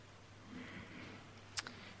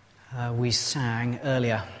We sang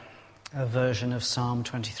earlier a version of Psalm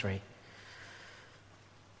 23.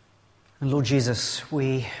 And Lord Jesus,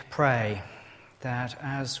 we pray that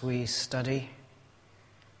as we study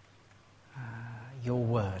your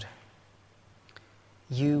word,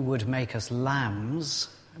 you would make us lambs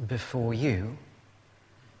before you,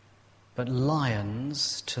 but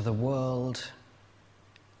lions to the world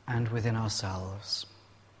and within ourselves.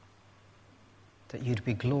 That you'd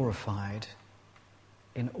be glorified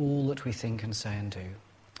in all that we think and say and do.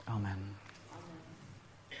 Amen.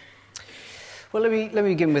 Well, let me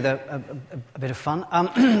begin with a bit of fun.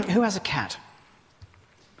 Who has a cat?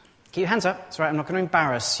 Keep your hands up. It's all right, I'm not going to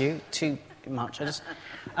embarrass you too much.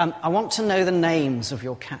 I want to know the names of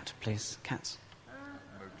your cat, please. Cats.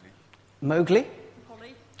 Mowgli.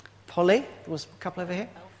 Polly. There was a couple over here.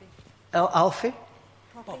 Alfie.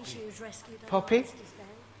 Poppy. She was rescued. Poppy.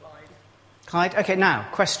 Clyde. Okay, now,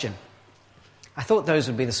 question. I thought those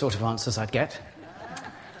would be the sort of answers I'd get.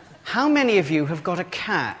 How many of you have got a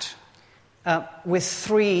cat with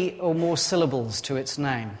 3 or more syllables to its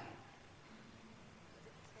name?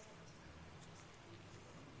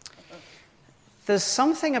 There's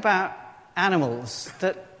something about animals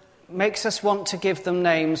that makes us want to give them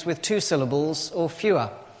names with 2 syllables or fewer.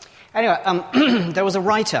 Anyway, there was a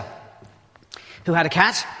writer who had a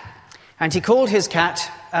cat, and he called his cat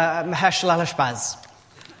Mahesh Lalashbaz.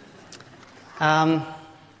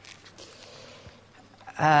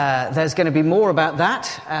 There's going to be more about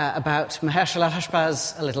that, about Mahesh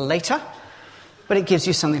Lalashbaz a little later, but it gives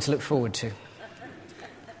you something to look forward to.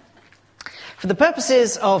 For the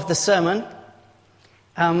purposes of the sermon,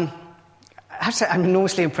 I have to say I'm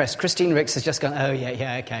enormously impressed. Christine Ricks has just gone, oh,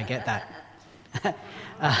 yeah, okay, I get that.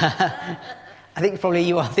 I think probably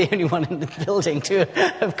you are the only one in the building to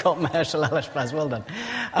have got Mahesh Lalashbaz. Well done.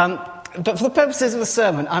 But for the purposes of the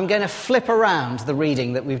sermon, I'm going to flip around the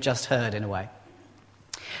reading that we've just heard in a way.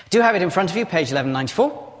 Do you have it in front of you, page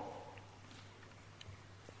 1194?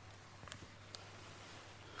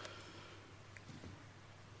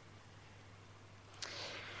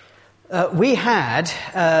 We had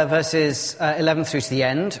verses 11 through to the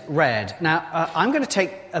end read. Now, I'm going to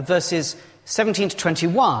take verses 17 to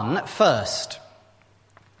 21 first.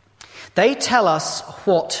 They tell us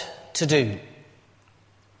what to do.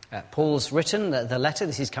 Paul's written the letter.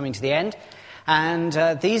 This is coming to the end. And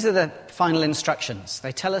these are the final instructions.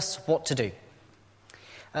 They tell us what to do.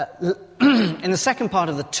 In the second part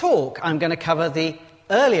of the talk, I'm going to cover the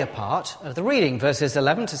earlier part of the reading, verses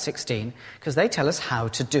 11 to 16, because they tell us how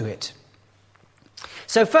to do it.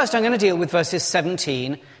 So first, I'm going to deal with verses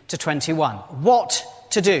 17 to 21. What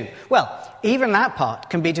to do? Well, even that part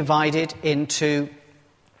can be divided into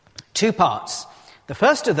 2 parts. The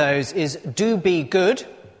first of those is do be good,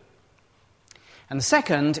 and the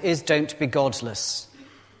second is don't be godless.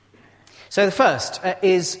 So the first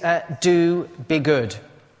is do be good.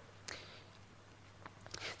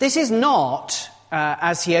 This is not,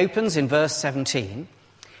 as he opens in verse 17,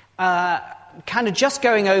 kind of just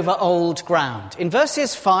going over old ground. In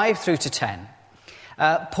verses 5 through to 10,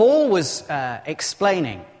 Paul was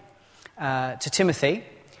explaining to Timothy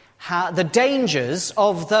how the dangers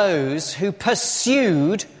of those who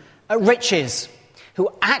pursued riches, who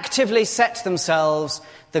actively set themselves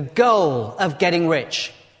the goal of getting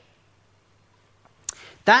rich.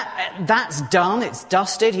 That's done, it's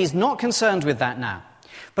dusted, he's not concerned with that now.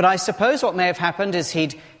 But I suppose what may have happened is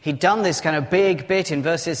he'd done this kind of big bit in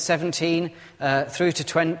verses 17 through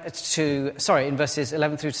to in verses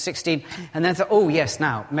 11 through to 16, and then thought, oh yes,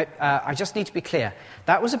 now I just need to be clear.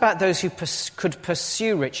 That was about those who could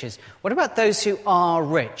pursue riches. What about those who are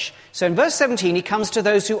rich? So in verse 17, he comes to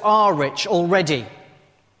those who are rich already,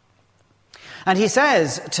 and he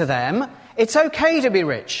says to them, it's okay to be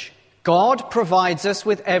rich. God provides us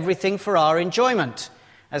with everything for our enjoyment.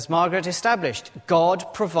 As Margaret established,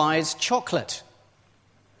 God provides chocolate.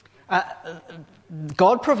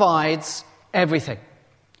 God provides everything.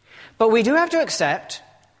 But we do have to accept,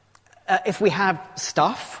 if we have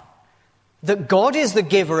stuff, that God is the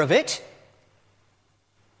giver of it.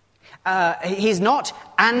 He's not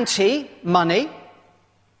anti-money.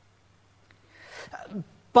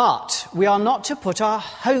 But we are not to put our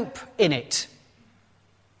hope in it.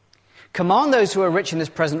 Command those who are rich in this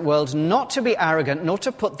present world not to be arrogant, nor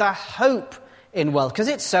to put their hope in wealth, because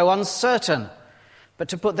it's so uncertain, but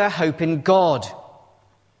to put their hope in God.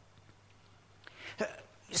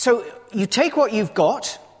 So you take what you've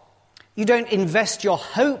got, you don't invest your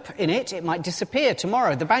hope in it, it might disappear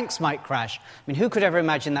tomorrow, the banks might crash. I mean, who could ever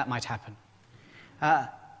imagine that might happen?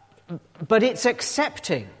 But it's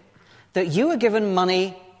accepting that you are given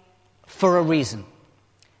money for a reason.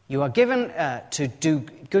 You are given it to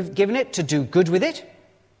do good with it,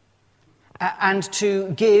 and to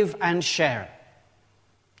give and share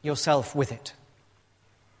yourself with it.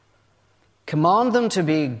 Command them to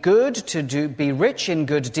be good, to be rich in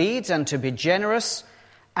good deeds, and to be generous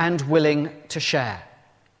and willing to share.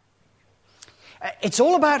 It's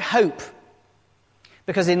all about hope,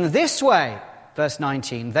 because in this way, verse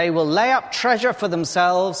 19, they will lay up treasure for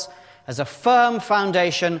themselves as a firm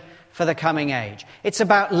foundation for the coming age. It's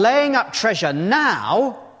about laying up treasure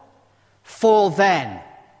now for then.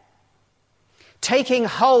 Taking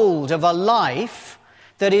hold of a life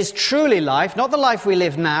that is truly life, not the life we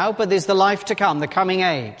live now, but is the life to come, the coming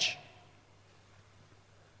age.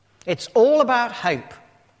 It's all about hope.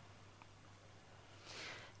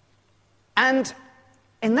 And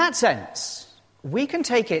in that sense, we can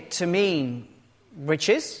take it to mean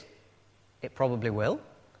riches. It probably will.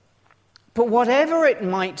 But whatever it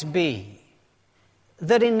might be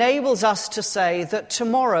that enables us to say that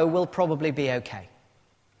tomorrow will probably be okay.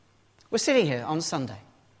 We're sitting here on Sunday,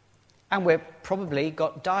 and we've probably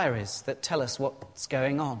got diaries that tell us what's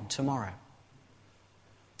going on tomorrow,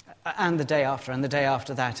 and the day after, and the day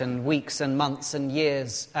after that, and weeks and months and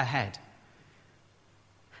years ahead.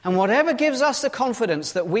 And whatever gives us the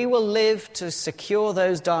confidence that we will live to secure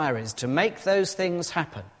those diaries, to make those things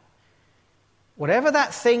happen, whatever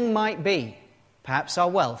that thing might be, perhaps our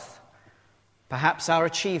wealth, perhaps our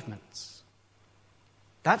achievements,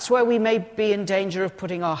 that's where we may be in danger of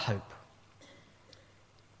putting our hope.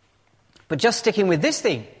 But just sticking with this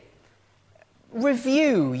theme,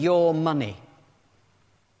 review your money.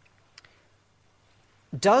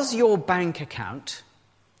 Does your bank account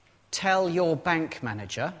tell your bank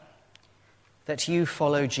manager that you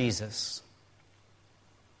follow Jesus?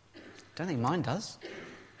 I don't think mine does.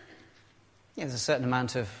 Yeah, there's a certain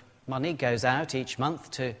amount of money goes out each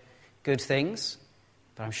month to good things,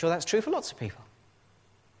 but I'm sure that's true for lots of people.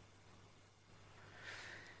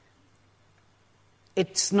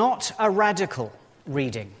 It's not a radical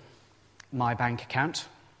reading, my bank account.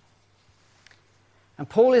 And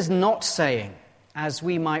Paul is not saying, as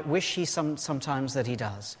we might wish he sometimes that he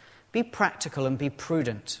does, be practical and be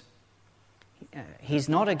prudent. He's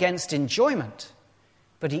not against enjoyment,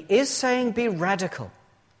 but he is saying be radical.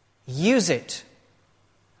 Use it.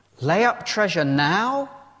 Lay up treasure now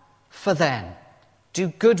for then. Do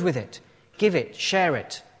good with it. Give it. Share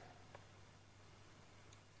it.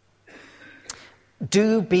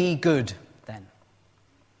 Do be good, then. And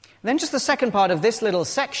then just the second part of this little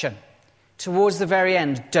section, towards the very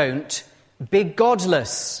end, don't be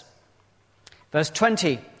godless. Verse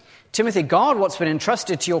 20, Timothy, guard what's been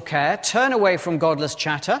entrusted to your care, turn away from godless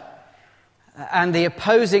chatter and the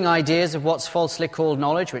opposing ideas of what's falsely called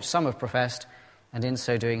knowledge, which some have professed, and in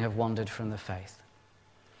so doing have wandered from the faith.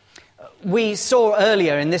 We saw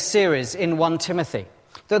earlier in this series in 1 Timothy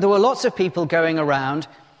that there were lots of people going around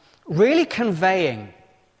really conveying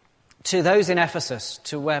to those in Ephesus,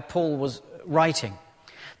 to where Paul was writing,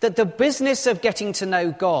 that the business of getting to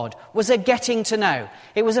know God was a getting to know.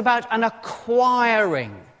 It was about an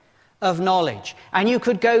acquiring of knowledge. And you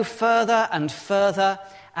could go further and further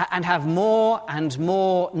and have more and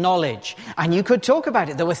more knowledge. And you could talk about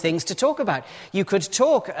it. There were things to talk about. You could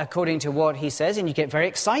talk, according to what he says, and you get very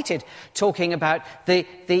excited talking about the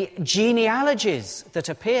genealogies that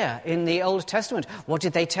appear in the Old Testament. What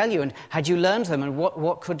did they tell you, and had you learned them,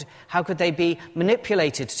 and how could they be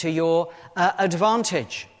manipulated to your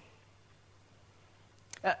advantage?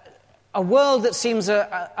 A world that seems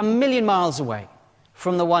a million miles away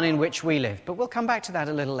from the one in which we live. But we'll come back to that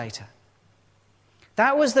a little later.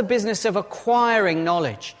 That was the business of acquiring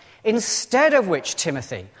knowledge, instead of which,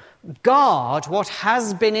 Timothy, guard what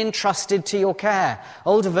has been entrusted to your care.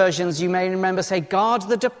 Older versions, you may remember, say, guard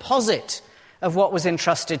the deposit of what was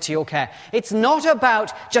entrusted to your care. It's not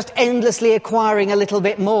about just endlessly acquiring a little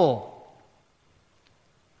bit more.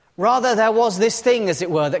 Rather, there was this thing, as it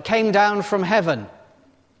were, that came down from heaven.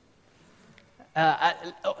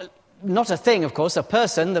 Not a thing, of course, a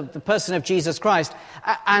person, the person of Jesus Christ,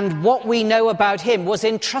 and what we know about him was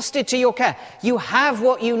entrusted to your care. You have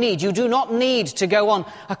what you need. You do not need to go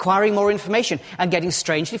on acquiring more information and getting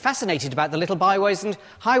strangely fascinated about the little byways and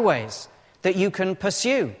highways that you can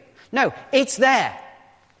pursue. No, it's there.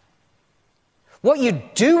 What you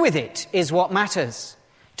do with it is what matters.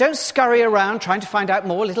 Don't scurry around trying to find out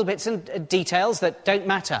more little bits and details that don't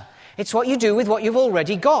matter. It's what you do with what you've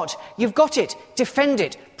already got. You've got it. Defend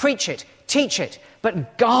it. Preach it. Teach it.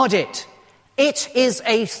 But guard it. It is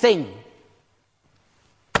a thing.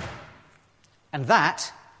 And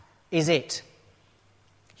that is it.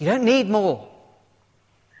 You don't need more.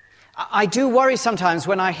 I do worry sometimes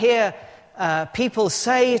when I hear people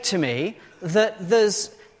say to me that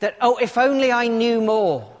if only I knew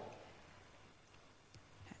more.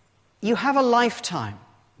 You have a lifetime.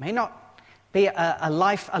 May not be a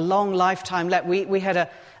long lifetime left. We had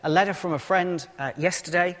a letter from a friend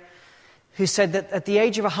yesterday who said that at the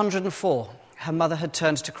age of 104, her mother had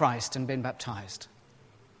turned to Christ and been baptized.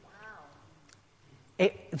 Wow.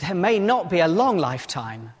 There may not be a long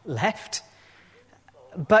lifetime left,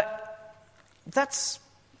 but that's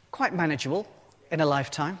quite manageable in a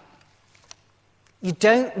lifetime. You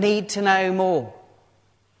don't need to know more.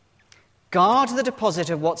 Guard the deposit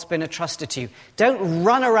of what's been entrusted to you. Don't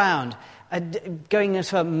run around going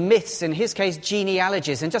into myths, in his case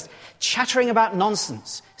genealogies, and just chattering about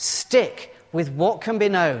nonsense. Stick with what can be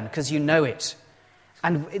known because you know it.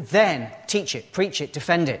 And then teach it, preach it,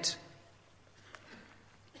 defend it.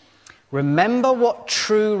 Remember what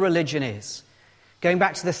true religion is. Going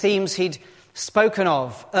back to the themes he'd spoken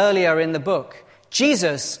of earlier in the book,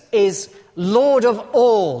 Jesus is Lord of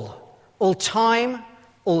all time,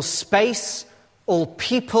 all space, all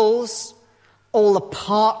peoples, all the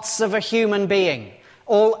parts of a human being,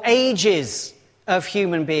 all ages of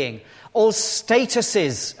human being, all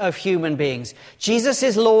statuses of human beings. Jesus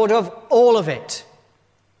is Lord of all of it.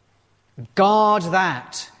 Guard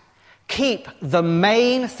that. Keep the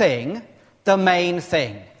main thing the main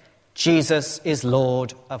thing. Jesus is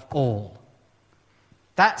Lord of all.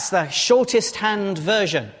 That's the shortest hand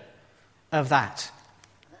version of that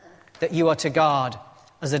you are to guard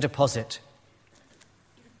as a deposit.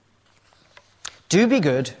 Do be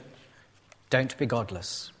good, don't be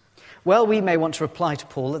godless. Well, we may want to reply to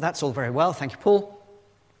Paul that that's all very well, thank you, Paul,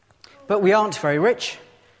 but we aren't very rich,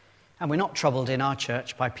 and we're not troubled in our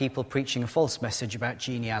church by people preaching a false message about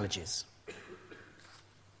genealogies.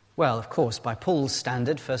 Well, of course, by Paul's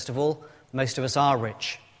standard, first of all, most of us are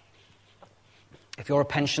rich. If you're a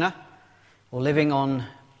pensioner or living on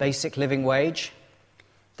basic living wage,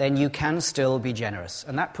 then you can still be generous.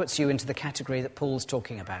 And that puts you into the category that Paul's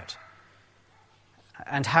talking about.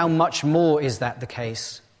 And how much more is that the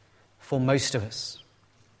case for most of us?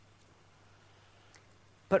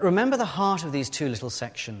 But remember the heart of these two little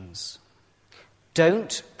sections.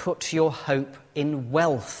 Don't put your hope in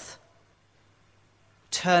wealth.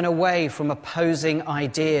 Turn away from opposing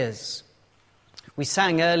ideas. We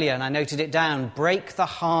sang earlier, and I noted it down, break the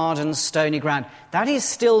hard and stony ground. That is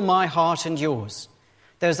still my heart and yours.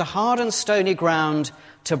 There's a hard and stony ground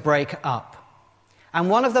to break up. And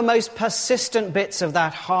one of the most persistent bits of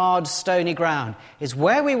that hard, stony ground is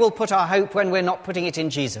where we will put our hope when we're not putting it in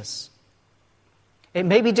Jesus. It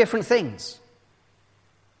may be different things.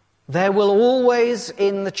 There will always,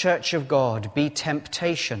 in the Church of God, be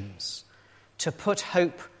temptations to put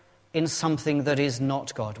hope in something that is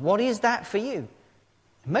not God. What is that for you?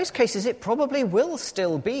 In most cases, it probably will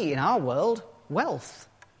still be, in our world, wealth.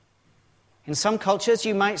 In some cultures,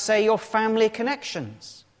 you might say your family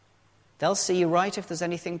connections. They'll see you right if there's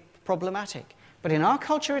anything problematic. But in our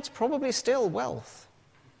culture, it's probably still wealth.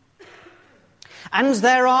 And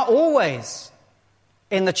there are always,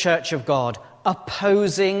 in the Church of God,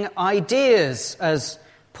 opposing ideas, as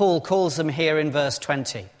Paul calls them here in verse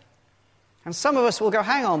 20. And some of us will go,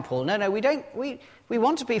 hang on, Paul, no, we don't. We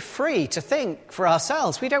want to be free to think for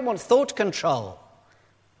ourselves. We don't want thought control.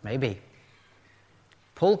 Maybe.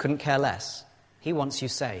 Paul couldn't care less. He wants you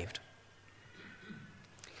saved.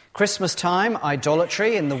 Christmas time,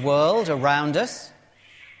 idolatry in the world around us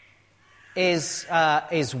is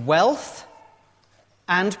wealth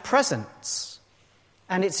and presents.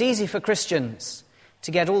 And it's easy for Christians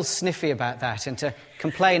to get all sniffy about that and to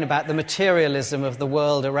complain about the materialism of the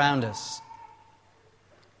world around us.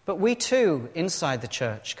 But we too, inside the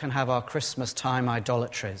church, can have our Christmas time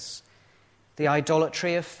idolatries. The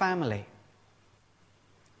idolatry of family.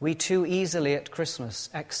 We too easily at Christmas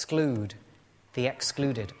exclude the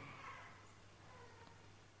excluded.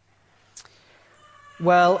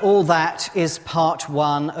 Well, all that is part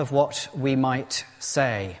one of what we might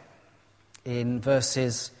say in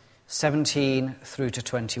verses 17 through to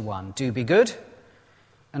 21. Do be good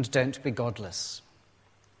and don't be godless.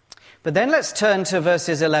 But then let's turn to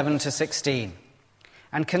verses 11 to 16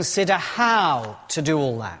 and consider how to do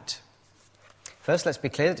all that. First, let's be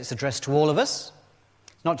clear that it's addressed to all of us.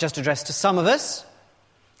 It's not just addressed to some of us.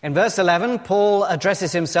 In verse 11, Paul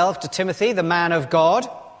addresses himself to Timothy, the man of God.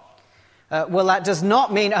 Well, that does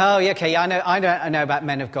not mean, I know about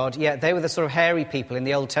men of God. Yeah, they were the sort of hairy people in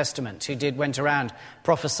the Old Testament who went around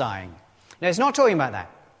prophesying. No, it's not talking about that.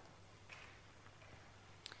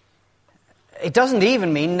 It doesn't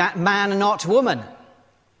even mean man, not woman.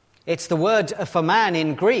 It's the word for man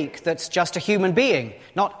in Greek that's just a human being.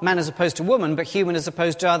 Not man as opposed to woman, but human as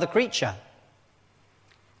opposed to other creature.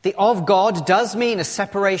 The of God does mean a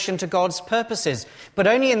separation to God's purposes, but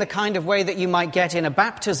only in the kind of way that you might get in a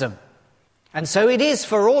baptism. And so it is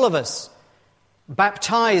for all of us,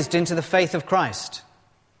 baptized into the faith of Christ.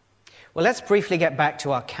 Well, let's briefly get back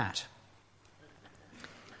to our cat.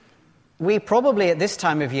 We probably at this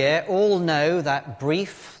time of year all know that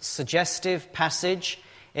brief, suggestive passage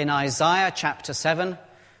in Isaiah chapter 7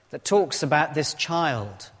 that talks about this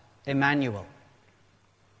child, Emmanuel.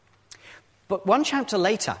 But one chapter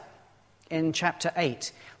later, in chapter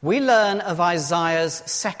 8, we learn of Isaiah's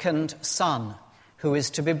second son who is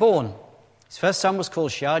to be born. His first son was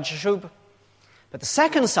called Shear-Jashub, but the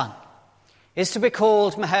second son is to be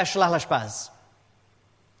called Maher-Shalal-Hash-Baz.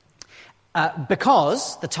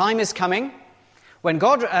 Because the time is coming when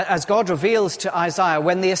God, as God reveals to Isaiah,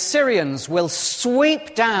 when the Assyrians will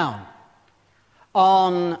sweep down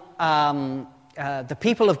on the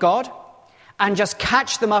people of God and just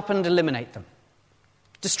catch them up and eliminate them,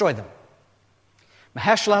 destroy them.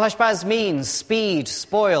 Maher-Shalal-Hash-Baz means speed,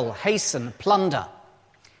 spoil, hasten, plunder.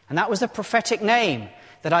 And that was a prophetic name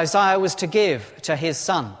that Isaiah was to give to his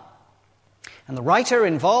son. And the writer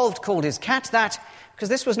involved called his cat that because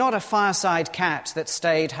this was not a fireside cat that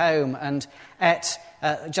stayed home and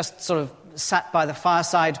just sort of sat by the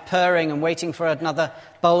fireside purring and waiting for another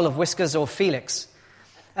bowl of Whiskers or Felix.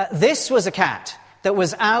 This was a cat that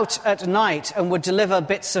was out at night and would deliver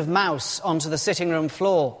bits of mouse onto the sitting room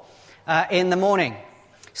floor in the morning.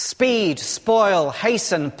 Speed, spoil,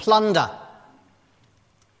 hasten, plunder.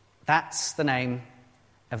 That's the name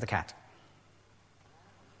of the cat.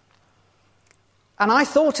 And I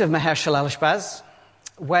thought of Maher-Shalal-Hash-Baz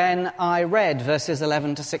when I read verses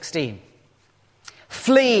 11 to 16.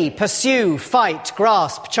 Flee, pursue, fight,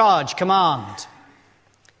 grasp, charge, command.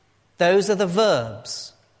 Those are the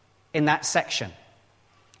verbs in that section.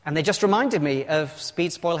 And they just reminded me of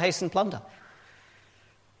speed, spoil, hasten, plunder.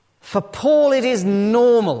 For Paul, it is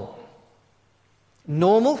normal.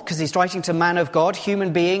 Normal, because he's writing to man of God,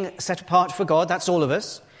 human being set apart for God, that's all of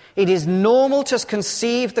us. It is normal to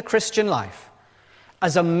conceive the Christian life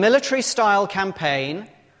as a military-style campaign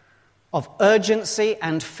of urgency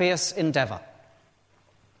and fierce endeavour.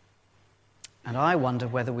 And I wonder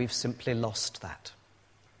whether we've simply lost that.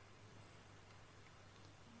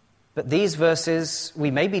 But these verses, we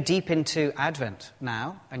may be deep into Advent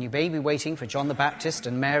now, and you may be waiting for John the Baptist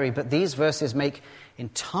and Mary, but these verses make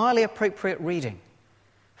entirely appropriate reading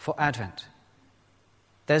for Advent.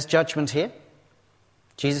 There's judgment here.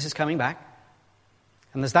 Jesus is coming back.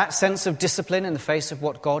 And there's that sense of discipline in the face of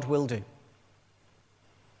what God will do.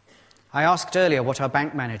 I asked earlier what our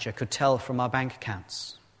bank manager could tell from our bank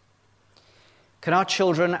accounts. Can our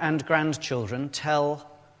children and grandchildren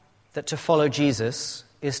tell that to follow Jesus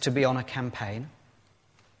is to be on a campaign?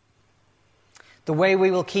 The way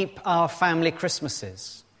we will keep our family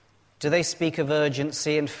Christmases, do they speak of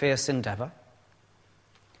urgency and fierce endeavour?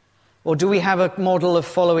 Or do we have a model of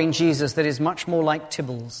following Jesus that is much more like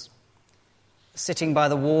Tibbles, sitting by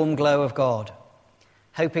the warm glow of God,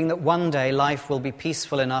 hoping that one day life will be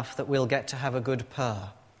peaceful enough that we'll get to have a good purr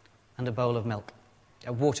and a bowl of milk?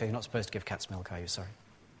 Water, you're not supposed to give cats milk, are you? Sorry.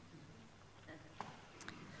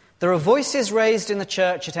 There are voices raised in the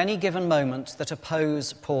church at any given moment that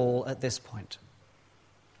oppose Paul at this point.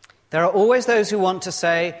 There are always those who want to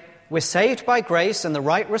say, we're saved by grace and the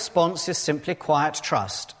right response is simply quiet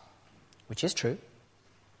trust, which is true.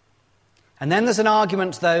 And then there's an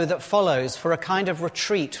argument, though, that follows for a kind of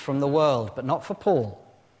retreat from the world, but not for Paul.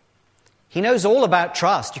 He knows all about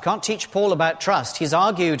trust. You can't teach Paul about trust. He's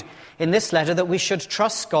argued in this letter that we should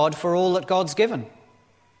trust God for all that God's given.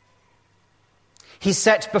 He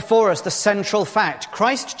set before us the central fact.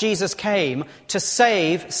 Christ Jesus came to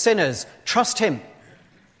save sinners. Trust him.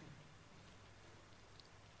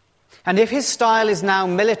 And if his style is now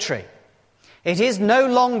military, it is no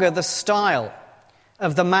longer the style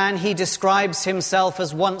of the man he describes himself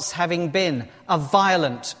as once having been, a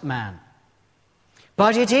violent man.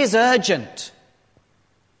 But it is urgent.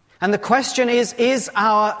 And the question is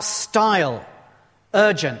our style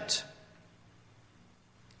urgent?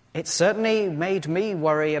 It certainly made me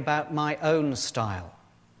worry about my own style.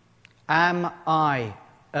 Am I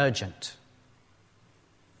urgent?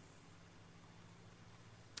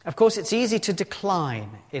 Of course, it's easy to decline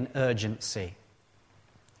in urgency.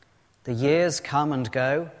 The years come and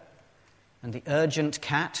go, and the urgent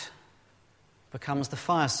cat becomes the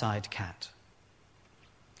fireside cat.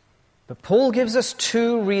 But Paul gives us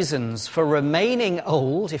two reasons for remaining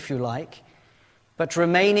old, if you like, but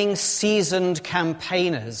remaining seasoned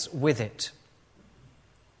campaigners with it.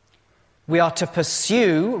 We are to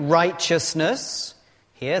pursue righteousness.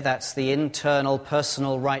 Here, that's the internal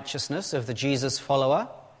personal righteousness of the Jesus follower.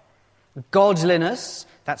 Godliness,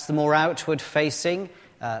 that's the more outward-facing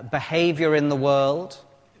behavior in the world.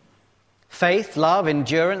 Faith, love,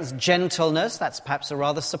 endurance, gentleness, that's perhaps a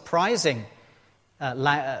rather surprising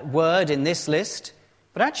word in this list.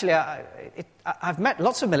 But actually, I've met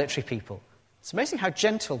lots of military people. It's amazing how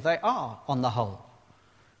gentle they are on the whole.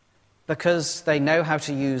 Because they know how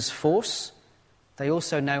to use force, they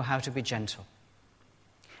also know how to be gentle.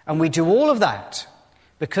 And we do all of that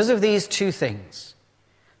because of these two things: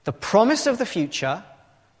 the promise of the future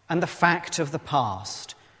and the fact of the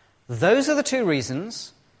past. Those are the two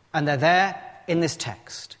reasons, and they're there in this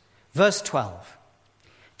text. Verse 12.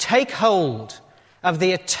 Take hold of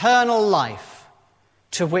the eternal life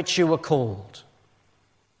to which you were called.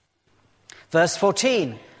 Verse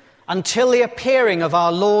 14. Until the appearing of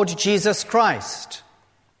our Lord Jesus Christ.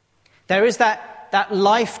 There is that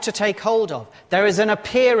life to take hold of. There is an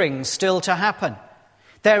appearing still to happen.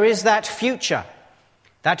 There is that future.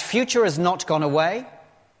 That future has not gone away.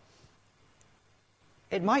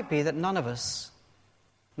 It might be that none of us,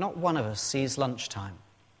 not one of us, sees lunchtime.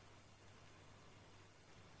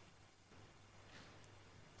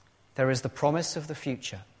 There is the promise of the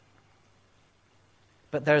future.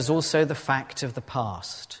 But there is also the fact of the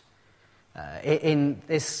past. In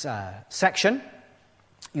this section,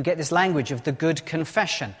 you get this language of the good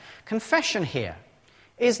confession. Confession here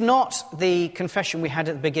is not the confession we had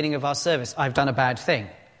at the beginning of our service, I've done a bad thing,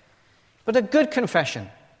 but a good confession,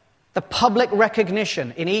 the public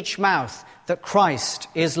recognition in each mouth that Christ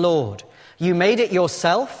is Lord. You made it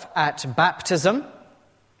yourself at baptism.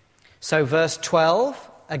 So verse 12,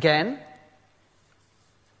 again,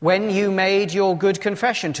 when you made your good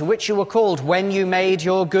confession, to which you were called when you made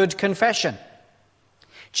your good confession.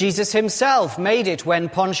 Jesus himself made it when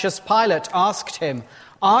Pontius Pilate asked him,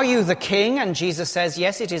 "Are you the king?" And Jesus says,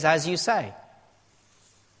 "Yes, it is as you say."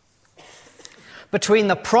 Between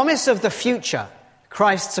the promise of the future,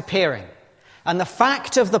 Christ's appearing, and the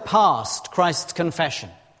fact of the past, Christ's confession,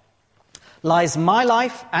 lies my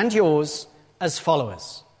life and yours as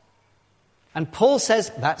followers. And Paul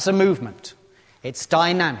says that's a movement. It's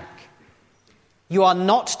dynamic. You are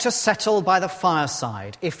not to settle by the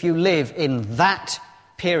fireside if you live in that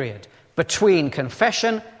period between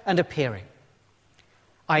confession and appearing.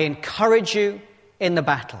 I encourage you in the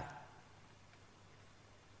battle.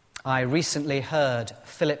 I recently heard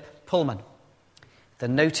Philip Pullman, the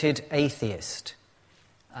noted atheist,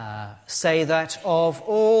 say that of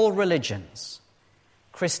all religions,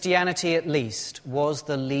 Christianity at least was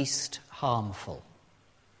the least harmful.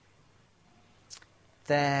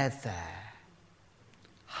 There.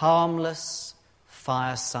 Harmless,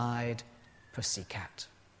 fireside pussycat.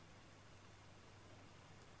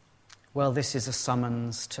 Well, this is a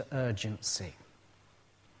summons to urgency.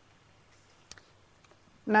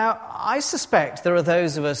 Now, I suspect there are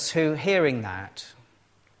those of us who, hearing that,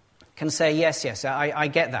 can say, yes, I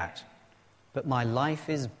get that, but my life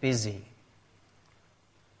is busy.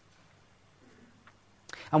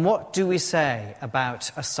 And what do we say about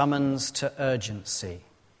a summons to urgency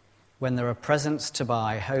when there are presents to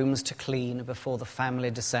buy, homes to clean before the family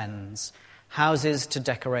descends, houses to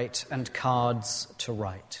decorate and cards to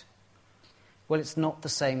write? Well, it's not the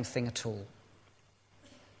same thing at all.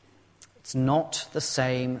 It's not the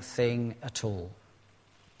same thing at all.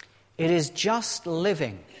 It is just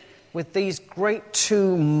living with these great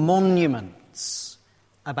two monuments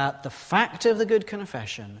about the fact of the good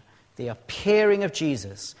confession, the appearing of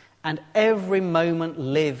Jesus, and every moment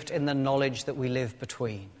lived in the knowledge that we live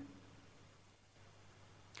between.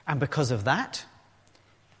 And because of that,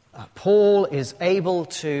 Paul is able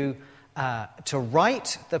to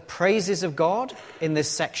write the praises of God in this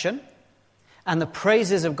section, and the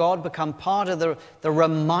praises of God become part of the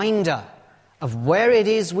reminder of where it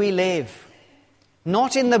is we live,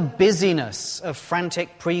 not in the busyness of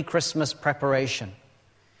frantic pre-Christmas preparation,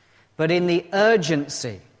 but in the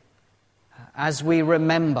urgency as we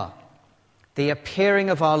remember the appearing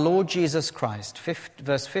of our Lord Jesus Christ,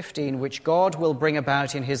 verse 15, which God will bring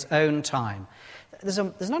about in his own time. There's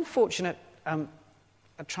an unfortunate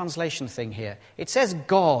translation thing here. It says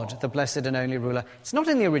God, the blessed and only ruler. It's not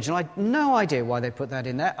in the original. I have no idea why they put that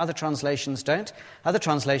in there. Other translations don't. Other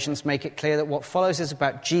translations make it clear that what follows is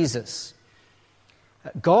about Jesus.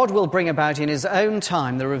 God will bring about in his own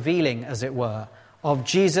time the revealing, as it were, of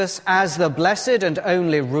Jesus as the blessed and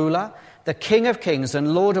only ruler, the King of kings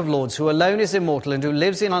and Lord of lords, who alone is immortal and who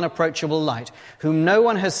lives in unapproachable light, whom no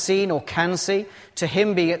one has seen or can see. To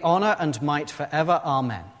him be honor and might forever.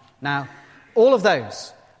 Amen. Now, all of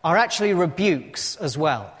those are actually rebukes as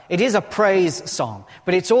well. It is a praise song,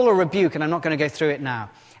 but it's all a rebuke, and I'm not going to go through it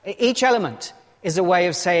now. Each element is a way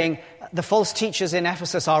of saying, the false teachers in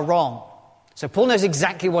Ephesus are wrong. So Paul knows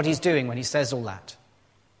exactly what he's doing when he says all that.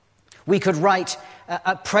 We could write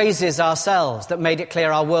praises ourselves that made it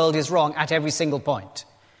clear our world is wrong at every single point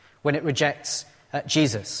when it rejects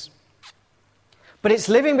Jesus. But it's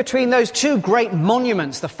living between those two great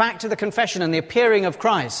monuments, the fact of the confession and the appearing of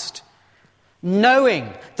Christ,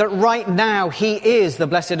 knowing that right now he is the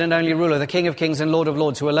blessed and only ruler, the King of kings and Lord of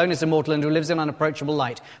lords, who alone is immortal and who lives in unapproachable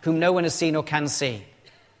light, whom no one has seen or can see.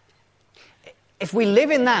 If we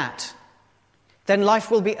live in that, then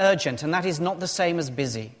life will be urgent, and that is not the same as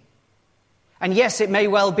busy. And yes, it may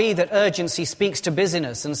well be that urgency speaks to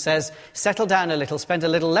busyness and says, settle down a little, spend a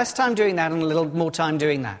little less time doing that and a little more time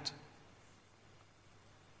doing that.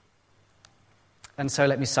 And so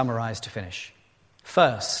let me summarize to finish.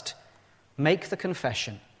 First, make the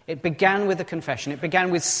confession. It began with the confession. It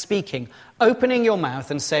began with speaking, opening your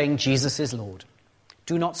mouth and saying, Jesus is Lord.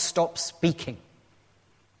 Do not stop speaking.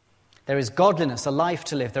 There is godliness, a life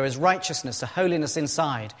to live. There is righteousness, a holiness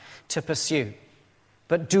inside to pursue.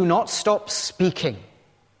 But do not stop speaking,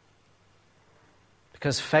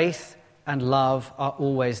 because faith and love are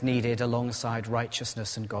always needed alongside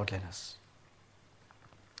righteousness and godliness.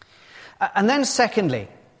 And then secondly,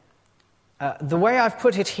 the way I've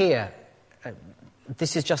put it here,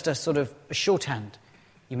 this is just a sort of a shorthand.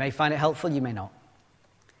 You may find it helpful, you may not.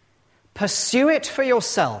 Pursue it for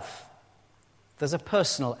yourself. There's a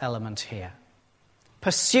personal element here.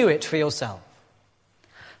 Pursue it for yourself.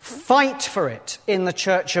 Fight for it in the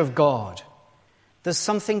church of God. There's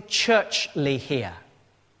something churchly here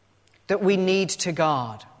that we need to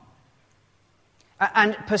guard.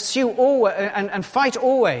 And pursue always, and fight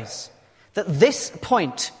always that this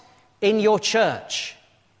point in your church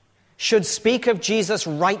should speak of Jesus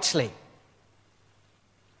rightly.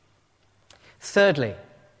 Thirdly,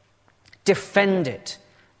 defend it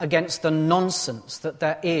against the nonsense that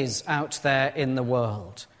there is out there in the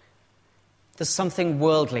world. There's something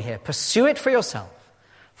worldly here. Pursue it for yourself.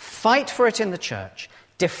 Fight for it in the church.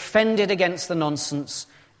 Defend it against the nonsense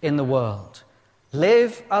in the world.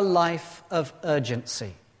 Live a life of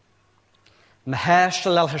urgency. Meher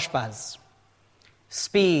shalel hashbaz.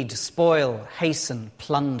 Speed, spoil, hasten,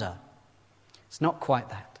 plunder. It's not quite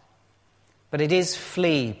that. But it is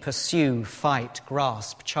flee, pursue, fight,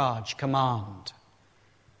 grasp, charge, command.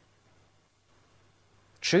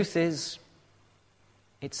 Truth is,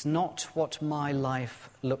 it's not what my life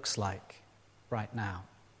looks like right now.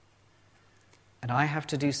 And I have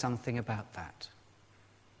to do something about that.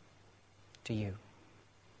 Do you?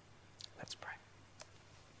 Let's pray.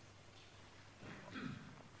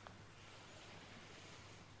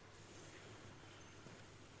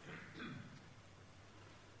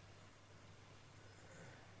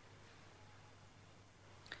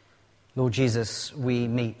 Lord Jesus, we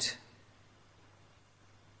meet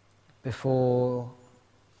before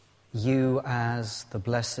you as the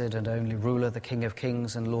blessed and only ruler, the King of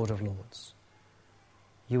kings and Lord of lords.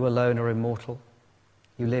 You alone are immortal.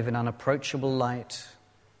 You live in unapproachable light.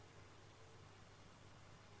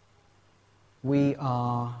 We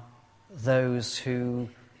are those who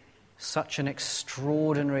such an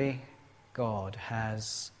extraordinary God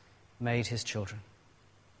has made his children.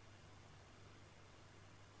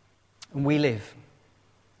 And we live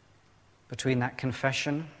between that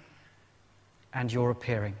confession and your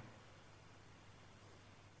appearing.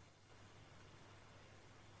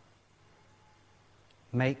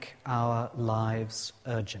 Make our lives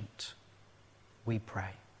urgent, we pray.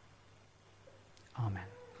 Amen.